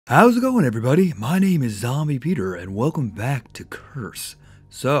How's it going, everybody? My name is Zombie Peter, and welcome back to Curse.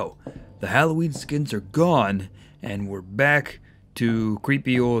 So, the Halloween skins are gone, and we're back to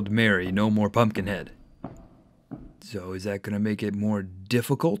creepy old Mary, no more Pumpkinhead. So, is that going to make it more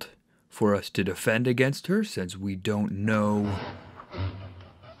difficult for us to defend against her, since we don't know...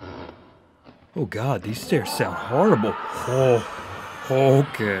 Oh god, these stairs sound horrible. Oh,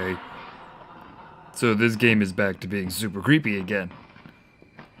 okay. So this game is back to being super creepy again.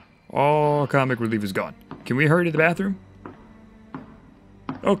 All comic relief is gone. Can we hurry to the bathroom?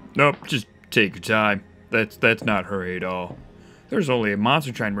 Oh, nope, just take your time. That's not hurry at all. There's only a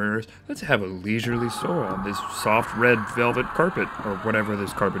monster trying to murder us. Let's have a leisurely stroll on this soft red velvet carpet, or whatever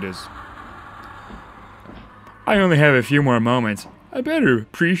this carpet is. I only have a few more moments. I better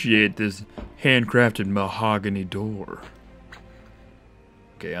appreciate this handcrafted mahogany door.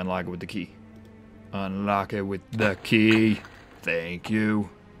 Okay, unlock it with the key. Unlock it with the key. Thank you.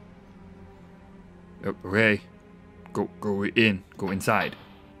 Okay. Go in. Go inside.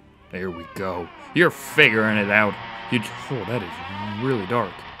 There we go. You're figuring it out. Oh, that is really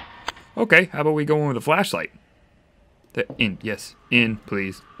dark. Okay, how about we go in with a flashlight? In, yes. In,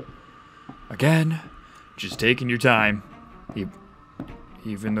 please. Again, just taking your time.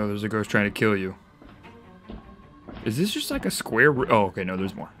 Even though there's a ghost trying to kill you. Is this just like a square room? Oh, okay, no,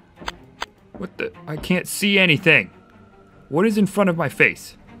 there's more. What the? I can't see anything. What is in front of my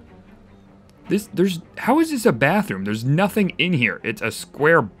face? How is this a bathroom? There's nothing in here. It's a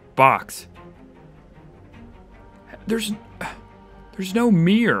square box. There's no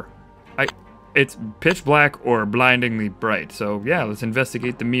mirror. It's pitch black or blindingly bright. So yeah, let's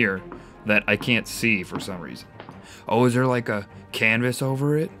investigate the mirror that I can't see for some reason. Oh, is there like a canvas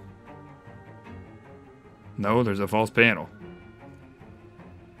over it? No, there's a false panel.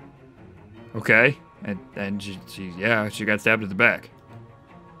 Okay, and she got stabbed at the back.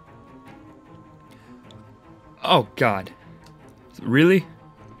 Oh God, really?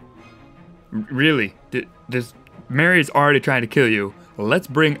 Really? This Mary's already trying to kill you. Let's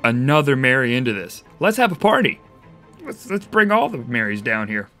bring another Mary into this. Let's have a party. Let's bring all the Marys down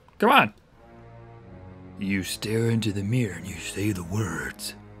here. Come on. You stare into the mirror and you say the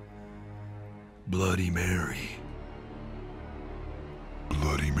words. Bloody Mary.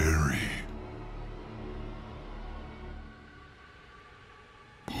 Bloody Mary.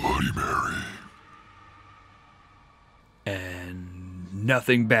 Bloody Mary. And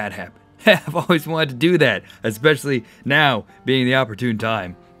nothing bad happened. I've always wanted to do that, especially now being the opportune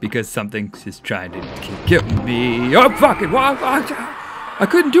time, because something is trying to kill me. Oh, fuck it. I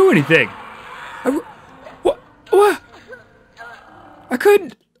couldn't do anything. What? I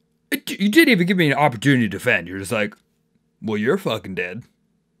couldn't. You didn't even give me an opportunity to defend. You're just like, well, you're fucking dead.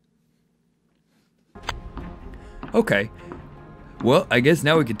 Okay. Well, I guess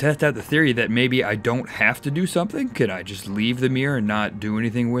now we can test out the theory that maybe I don't have to do something. Can I just leave the mirror and not do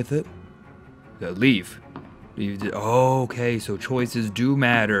anything with it? Leave. Oh, okay, so choices do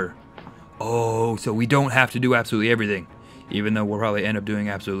matter. Oh, so we don't have to do absolutely everything, even though we'll probably end up doing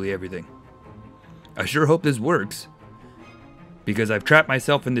absolutely everything. I sure hope this works, because I've trapped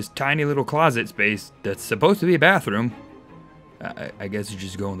myself in this tiny little closet space that's supposed to be a bathroom. I guess you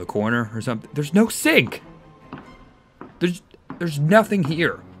just go in the corner or something. There's no sink. There's nothing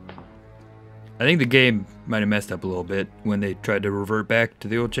here. I think the game might have messed up a little bit when they tried to revert back to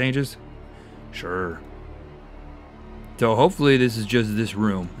the old changes. Sure. So hopefully this is just this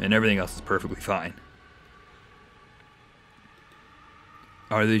room and everything else is perfectly fine.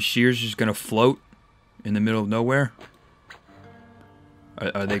 Are these shears just gonna float in the middle of nowhere?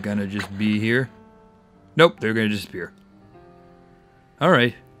 Are they gonna just be here? Nope, they're gonna disappear.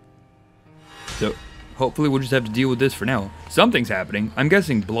 Alright. So hopefully we'll just have to deal with this for now. Something's happening. I'm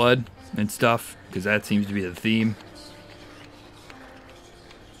guessing blood and stuff, because that seems to be the theme.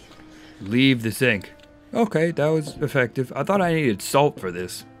 Leave the sink. Okay, that was effective. I thought I needed salt for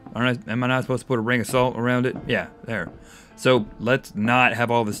this. Am I not supposed to put a ring of salt around it? Yeah, there. So let's not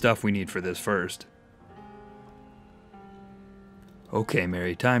have all the stuff we need for this first. Okay,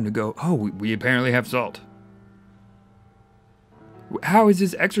 Mary, time to go. Oh, we apparently have salt. How is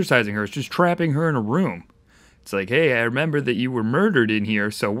this exercising her? It's just trapping her in a room. It's like, hey, I remember that you were murdered in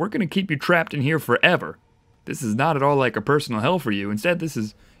here, so we're going to keep you trapped in here forever. This is not at all like a personal hell for you. Instead, this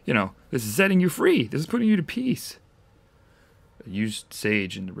is, this is setting you free. This is putting you to peace. Use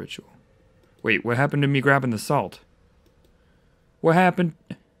sage in the ritual. Wait, what happened to me grabbing the salt? What happened?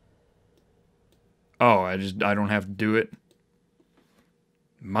 Oh, I don't have to do it.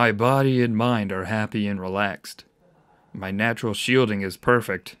 My body and mind are happy and relaxed. My natural shielding is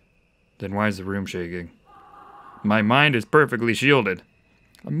perfect. Then why is the room shaking? My mind is perfectly shielded.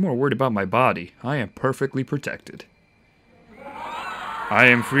 I'm more worried about my body. I am perfectly protected. I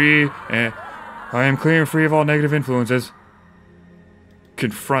am free, and I am clear and free of all negative influences.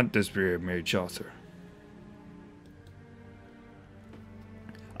 Confront the spirit of Mary Chaucer.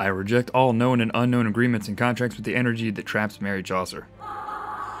 I reject all known and unknown agreements and contracts with the energy that traps Mary Chaucer.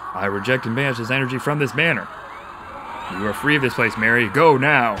 I reject and banish this energy from this manor. You are free of this place, Mary. Go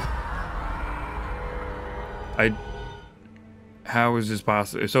now. How is this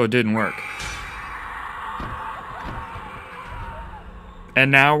possible? So it didn't work. And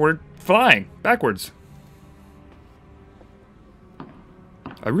now we're flying backwards.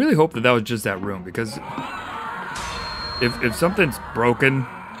 I really hope that was just that room, because if something's broken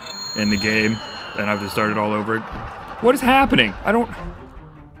in the game and I've just started all over, what is happening? I don't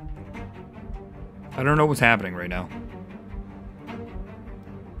know what's happening right now.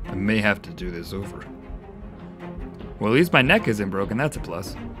 I may have to do this over. Well, at least my neck isn't broken, that's a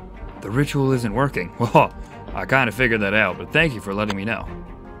plus. The ritual isn't working. Well, I kind of figured that out, but thank you for letting me know.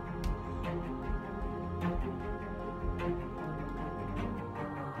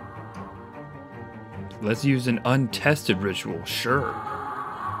 Let's use an untested ritual, sure.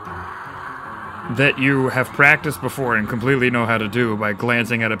 That you have practiced before and completely know how to do by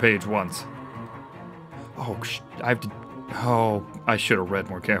glancing at a page once. I should have read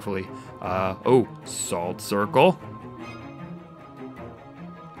more carefully. Salt circle.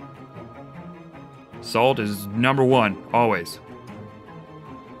 Salt is number 1, always.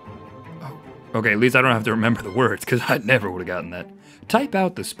 Oh, okay, at least I don't have to remember the words, because I never would have gotten that. Type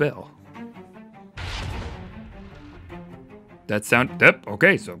out the spell. That sound, yep,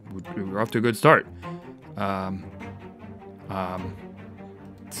 okay, so we're off to a good start.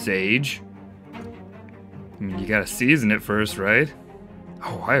 Sage. I mean, you gotta season it first, right?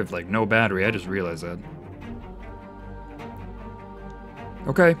 Oh, I have like no battery, I just realized that.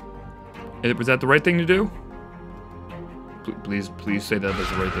 Okay. Was that the right thing to do? Please say that was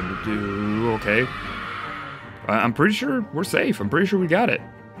the right thing to do. Okay. I'm pretty sure we're safe. I'm pretty sure we got it.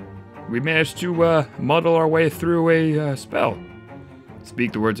 We managed to muddle our way through a spell.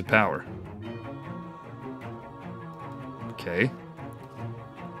 Speak the words of power. Okay.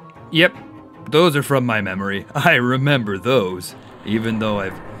 Yep, those are from my memory. I remember those, even though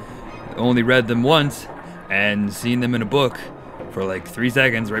I've only read them once and seen them in a book for like 3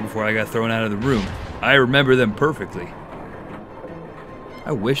 seconds right before I got thrown out of the room. I remember them perfectly.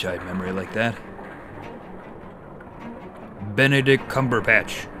 I wish I had memory like that. Benedict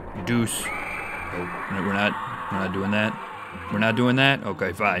Cumberpatch. Deuce. Oh, we're not doing that. We're not doing that?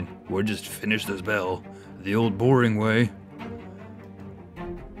 Okay, fine. We'll just finish the spell the old boring way.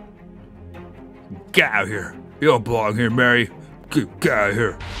 Get out of here. You don't belong here, Mary. Get out of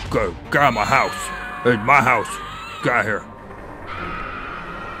here. Go. Get out of my house. It's my house. Get out of here.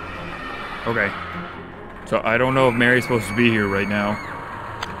 Okay. So I don't know if Mary's supposed to be here right now.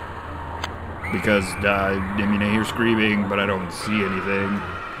 Because, I hear screaming, but I don't see anything.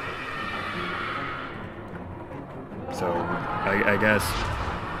 So, I guess,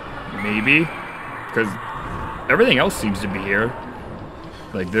 maybe? Because everything else seems to be here.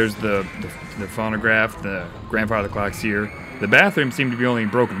 Like, there's the phonograph, the grandfather clock's here. The bathroom seemed to be only a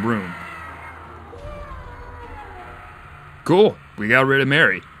broken room. Cool, we got rid of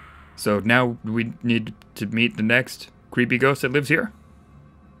Mary. So now we need to meet the next creepy ghost that lives here?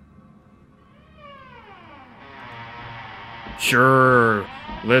 Sure,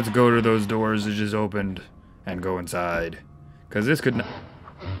 let's go to those doors that just opened and go inside. Because this could not...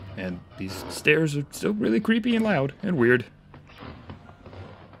 And these stairs are still really creepy and loud and weird.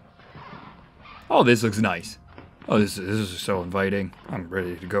 Oh, this looks nice. Oh, this is so inviting. I'm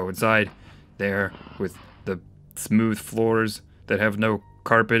ready to go inside there with the smooth floors that have no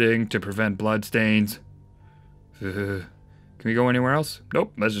carpeting to prevent blood stains. Can we go anywhere else?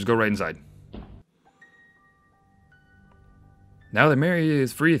 Nope, let's just go right inside. Now that Mary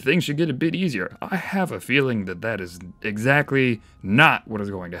is free, things should get a bit easier. I have a feeling that that is exactly not what is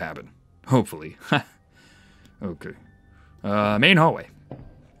going to happen. Hopefully. Okay. Main hallway.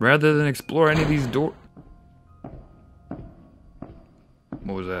 Rather than explore any of these doors...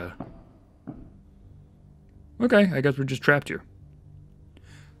 What was that? Okay, I guess we're just trapped here.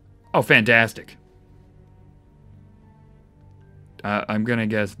 Oh, fantastic. I'm gonna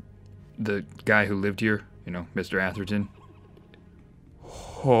guess the guy who lived here, you know, Mr. Atherton.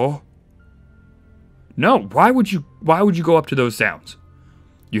 Oh. No, why would you go up to those sounds?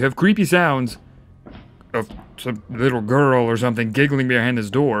 You have creepy sounds of some little girl or something giggling behind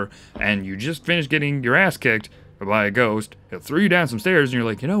this door, and you just finished getting your ass kicked by a ghost. It threw you down some stairs, and you're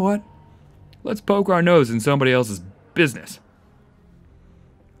like, you know what? Let's poke our nose in somebody else's business.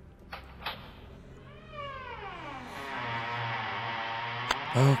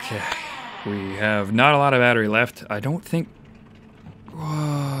 Okay. We have not a lot of battery left. I don't think...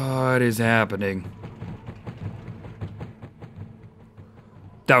 What is happening?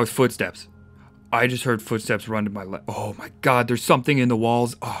 That was footsteps. I just heard footsteps run to my left. Oh my god, there's something in the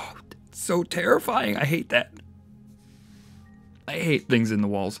walls. Oh, it's so terrifying. I hate that. I hate things in the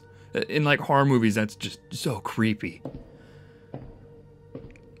walls. In like horror movies, that's just so creepy.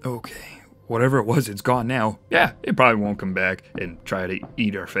 Okay. Whatever it was, it's gone now. Yeah, it probably won't come back and try to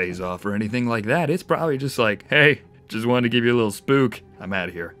eat our face off or anything like that. It's probably just like, hey, just wanted to give you a little spook. I'm out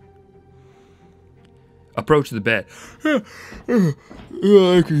of here. Approach the bed. I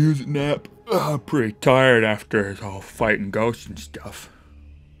could use a nap. I'm pretty tired after all fighting ghosts and stuff.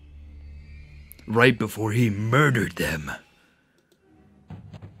 Right before he murdered them.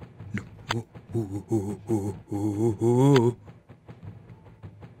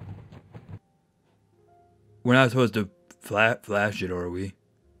 We're not supposed to flash it, are we?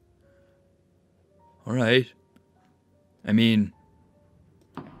 Alright. I mean,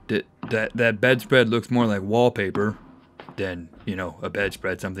 that bedspread looks more like wallpaper than, you know, a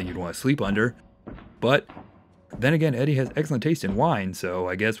bedspread, something you'd want to sleep under. But then again, Eddie has excellent taste in wine, so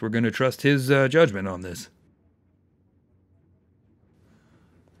I guess we're going to trust his judgment on this.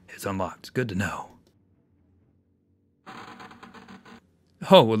 It's unlocked. Good to know.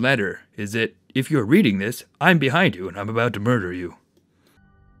 Oh, a letter. Is it, if you're reading this, I'm behind you and I'm about to murder you.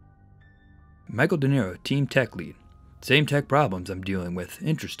 Michael De Niro, Team Tech Lead. Same tech problems I'm dealing with.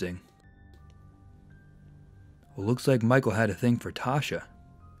 Interesting. Well, looks like Michael had a thing for Tasha.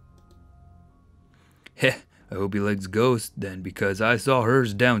 Heh, I hope he likes Ghost then, because I saw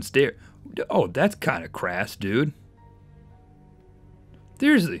hers downstairs. Oh, that's kind of crass, dude.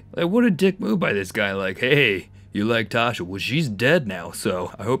 Seriously, like, what a dick move by this guy. Like, hey, you like Tasha? Well, she's dead now,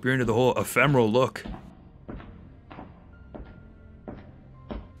 so I hope you're into the whole ephemeral look.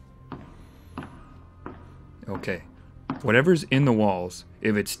 Okay. Whatever's in the walls,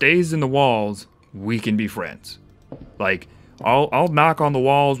 if it stays in the walls, we can be friends. Like, I'll knock on the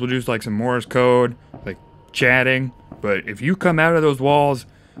walls, we'll do like some Morse code, like chatting, but if you come out of those walls,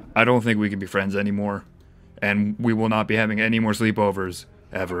 I don't think we can be friends anymore, and we will not be having any more sleepovers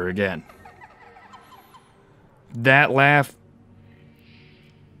ever again. That laugh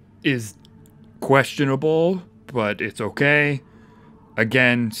is questionable, but it's okay.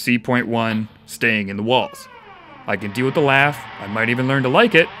 Again, C.1, staying in the walls. I can deal with the laugh, I might even learn to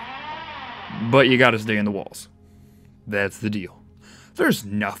like it, but you gotta stay in the walls. That's the deal. There's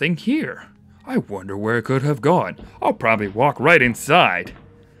nothing here. I wonder where it could have gone. I'll probably walk right inside.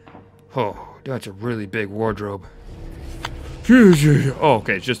 Oh, that's a really big wardrobe. Oh,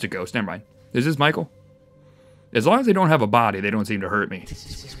 okay, it's just a ghost. Never mind. Is this Michael? As long as they don't have a body, they don't seem to hurt me.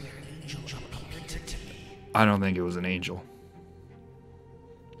 I don't think it was an angel.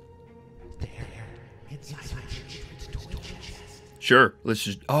 Sure, let's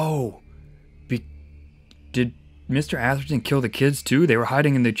just... Oh! Did Mr. Atherton kill the kids too? They were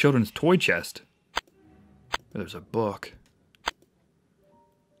hiding in the children's toy chest. There's a book.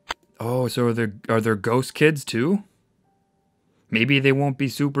 Oh, so are there ghost kids too? Maybe they won't be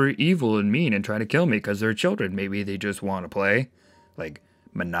super evil and mean and try to kill me because they're children. Maybe they just want to play. Like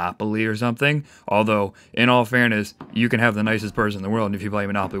Monopoly or something. Although, in all fairness, you can have the nicest person in the world, and if you play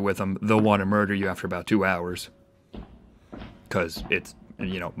Monopoly with them, they'll want to murder you after about 2 hours. Because it's,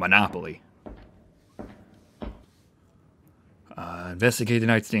 you know, Monopoly. Investigate the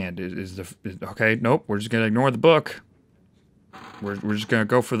nightstand. Okay, nope, we're just going to ignore the book. We're just going to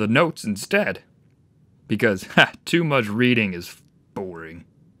go for the notes instead. Because, too much reading is boring.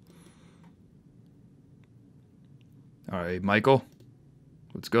 Alright, Michael.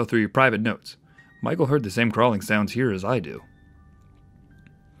 Let's go through your private notes. Michael heard the same crawling sounds here as I do.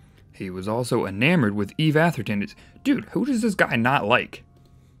 He was also enamored with Eve Atherton. Dude, who does this guy not like?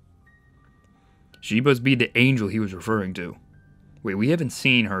 She must be the angel he was referring to. Wait, we haven't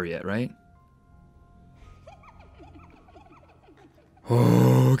seen her yet, right?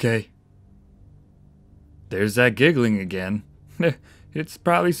 Oh, okay. There's that giggling again. It's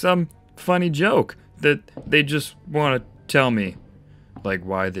probably some funny joke that they just want to tell me. Like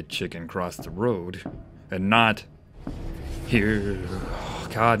why the chicken crossed the road. And not here. Oh,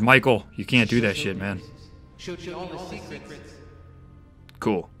 God, Michael, you can't do that shit, man.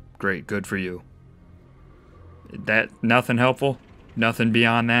 Cool. Great. Good for you. That, nothing helpful? Nothing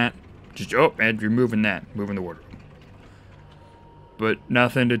beyond that? Just, oh, and you're moving that. Moving the wardrobe. But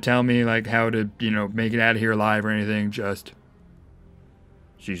nothing to tell me, like, how to, you know, make it out of here alive or anything. Just,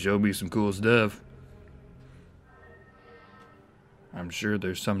 she showed me some cool stuff. I'm sure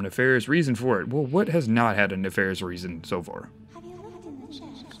there's some nefarious reason for it. Well, what has not had a nefarious reason so far? Have you looked in the shed?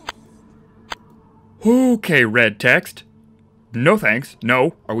 Okay, red text. No thanks.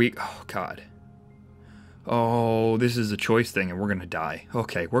 No. Are we... Oh, God. Oh, this is a choice thing, and we're gonna die.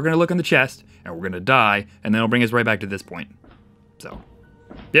 Okay, we're gonna look in the chest, and we're gonna die, and then it'll bring us right back to this point. So,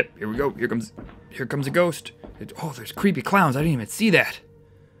 yep, here we go. Here comes a ghost. Oh, there's creepy clowns. I didn't even see that.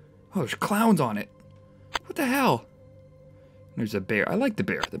 Oh, there's clowns on it. What the hell? There's a bear. I like the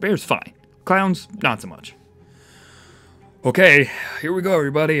bear. The bear's fine. Clowns, not so much. Okay, here we go,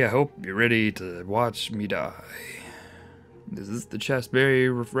 everybody. I hope you're ready to watch me die. This is the chest Mary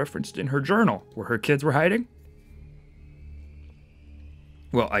referenced in her journal, where her kids were hiding.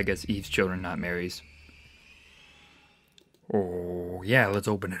 Well, I guess Eve's children, not Mary's. Oh, yeah, let's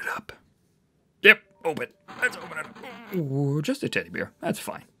open it up. Yep, open. Let's open it up. Oh, just a teddy bear. That's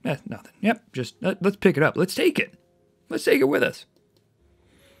fine. That's nothing. Yep, just let's pick it up. Let's take it. Let's take it with us.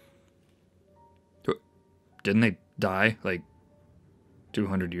 Didn't they die, like,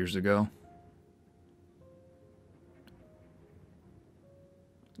 200 years ago?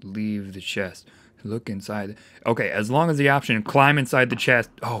 Leave the chest. Look inside. Okay, as long as the option climb inside the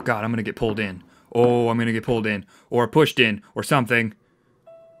chest. Oh, God, I'm going to get pulled in. Oh, I'm going to get pulled in. Or pushed in. Or something.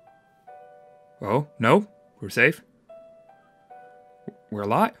 Oh, no. We're safe. We're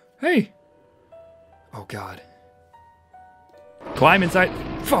alive. Hey. Oh, God. Climb inside.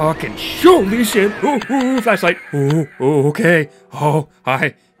 Fucking holy shit. Ooh, flashlight. Ooh, okay. Oh,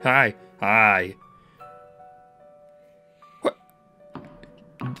 hi. What?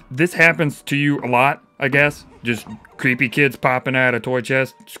 This happens to you a lot, I guess? Just creepy kids popping out of toy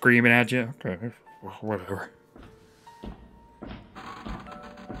chest, screaming at you? Okay, whatever.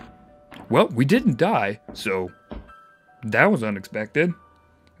 Well, we didn't die, so that was unexpected.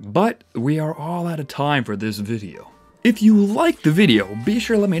 But we are all out of time for this video. If you liked the video, be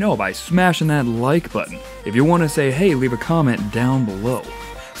sure to let me know by smashing that like button. If you want to say hey, leave a comment down below.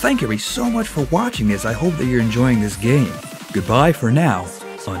 Thank you so much for watching this. I hope that you're enjoying this game. Goodbye for now.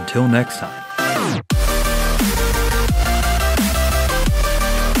 Until next time.